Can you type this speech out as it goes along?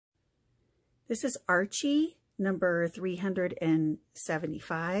This is Archie number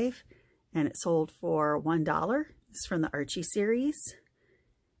 375, and it sold for $1. It's from the Archie series.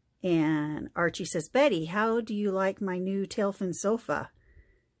 And Archie says, "Betty, how do you like my new tailfin sofa?"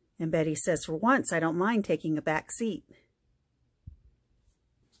 And Betty says, "For once, I don't mind taking a back seat."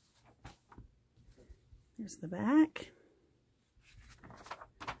 Here's the back.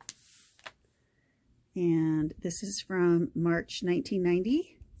 And this is from March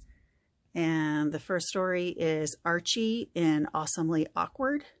 1990. And the first story is Archie in Awesomely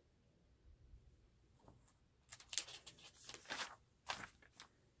Awkward.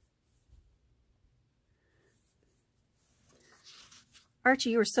 Archie,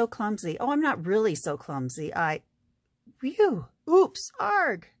 you were so clumsy. Oh, I'm not really so clumsy. Oops,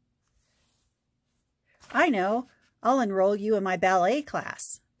 arg. I know. I'll enroll you in my ballet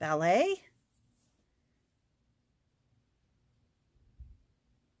class. Ballet?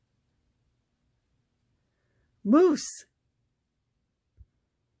 Moose.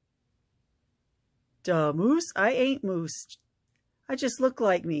 Duh, Moose? I ain't Moose. I just look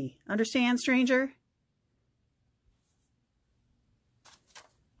like me. Understand, stranger?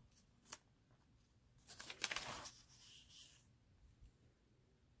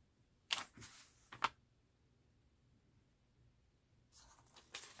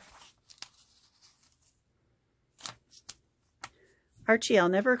 Archie, I'll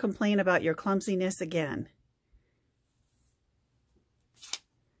never complain about your clumsiness again.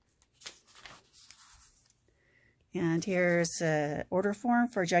 And here's an order form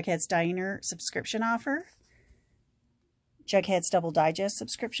for Jughead's Diner subscription offer. Jughead's Double Digest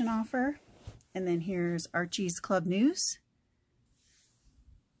subscription offer. And then here's Archie's Club News.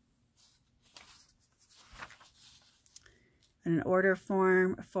 And an order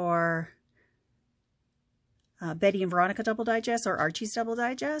form for Betty and Veronica Double Digest or Archie's Double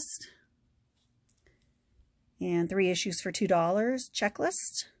Digest. And 3 issues for $2.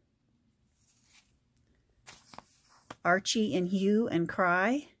 Checklist. Archie and Hue and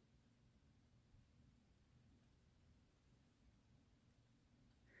Cry.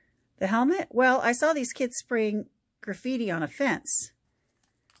 The helmet? Well, I saw these kids spraying graffiti on a fence.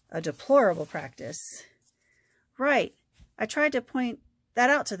 A deplorable practice. Right. I tried to point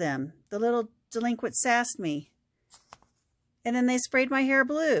that out to them. The little delinquents sassed me. And then they sprayed my hair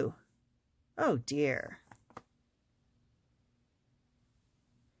blue. Oh dear.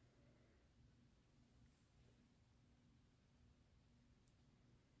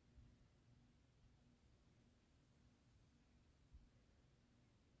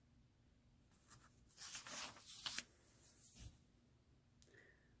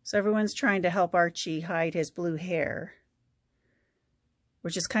 So everyone's trying to help Archie hide his blue hair,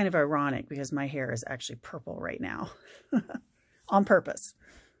 which is kind of ironic because my hair is actually purple right now on purpose.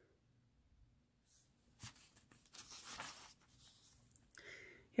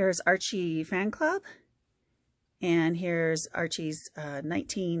 Here's Archie Fan Club, and here's Archie's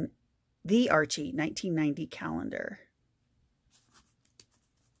the Archie 1990 calendar.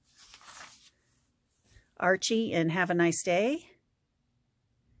 Archie and Have a Nice Day.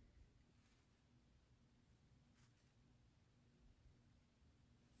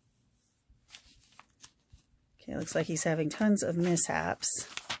 Okay, looks like he's having tons of mishaps.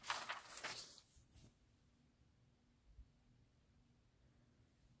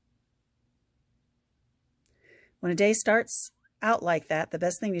 When a day starts out like that, the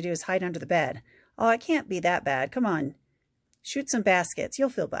best thing to do is hide under the bed. Oh, it can't be that bad. Come on. Shoot some baskets. You'll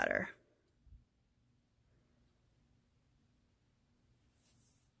feel better.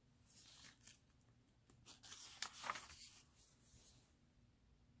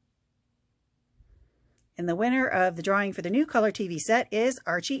 And the winner of the drawing for the new color TV set is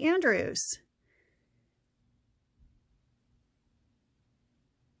Archie Andrews.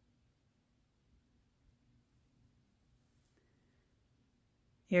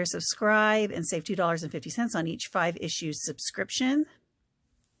 Here, subscribe and save $2.50 on each 5-issue subscription.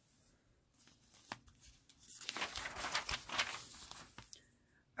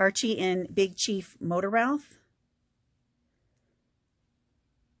 Archie and Big Chief Motormouth.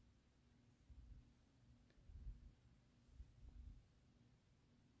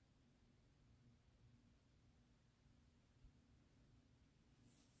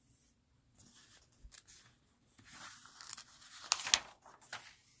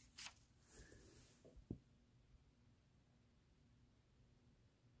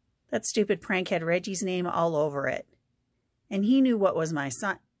 That stupid prank had Reggie's name all over it. And he knew what was my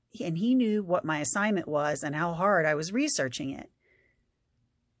assignment was and how hard I was researching it.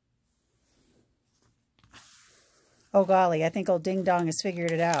 Oh golly, I think old Ding Dong has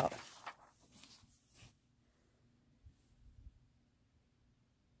figured it out.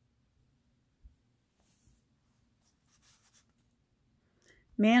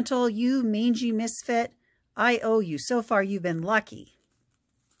 Mantle, you mangy misfit. I owe you. So far, you've been lucky.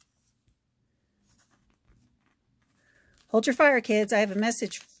 Hold your fire, kids. I have a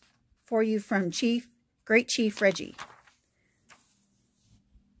message for you from Great Chief Reggie.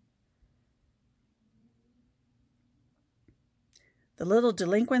 The little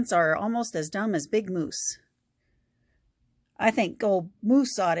delinquents are almost as dumb as Big Moose. I think old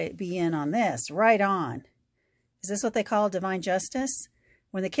Moose ought to be in on this. Right on. Is this what they call divine justice?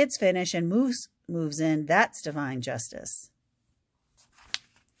 When the kids finish and Moose moves in, that's divine justice.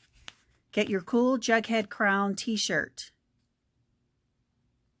 Get your cool Jughead Crown t-shirt.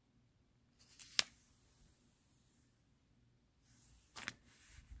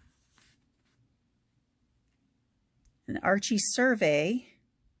 An Archie survey.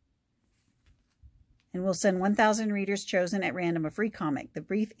 And we'll send 1,000 readers chosen at random a free comic. The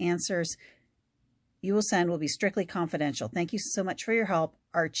brief answers you will send will be strictly confidential. Thank you so much for your help,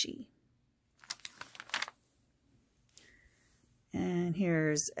 Archie. And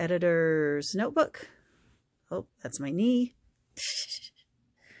here's editor's notebook. Oh, that's my knee.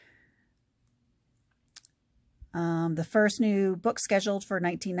 The first new book scheduled for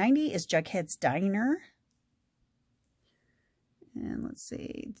 1990 is Jughead's Diner. And let's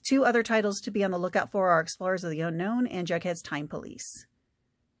see. 2 other titles to be on the lookout for are Explorers of the Unknown and Jughead's Time Police.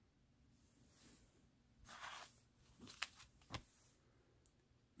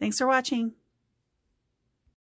 Thanks for watching.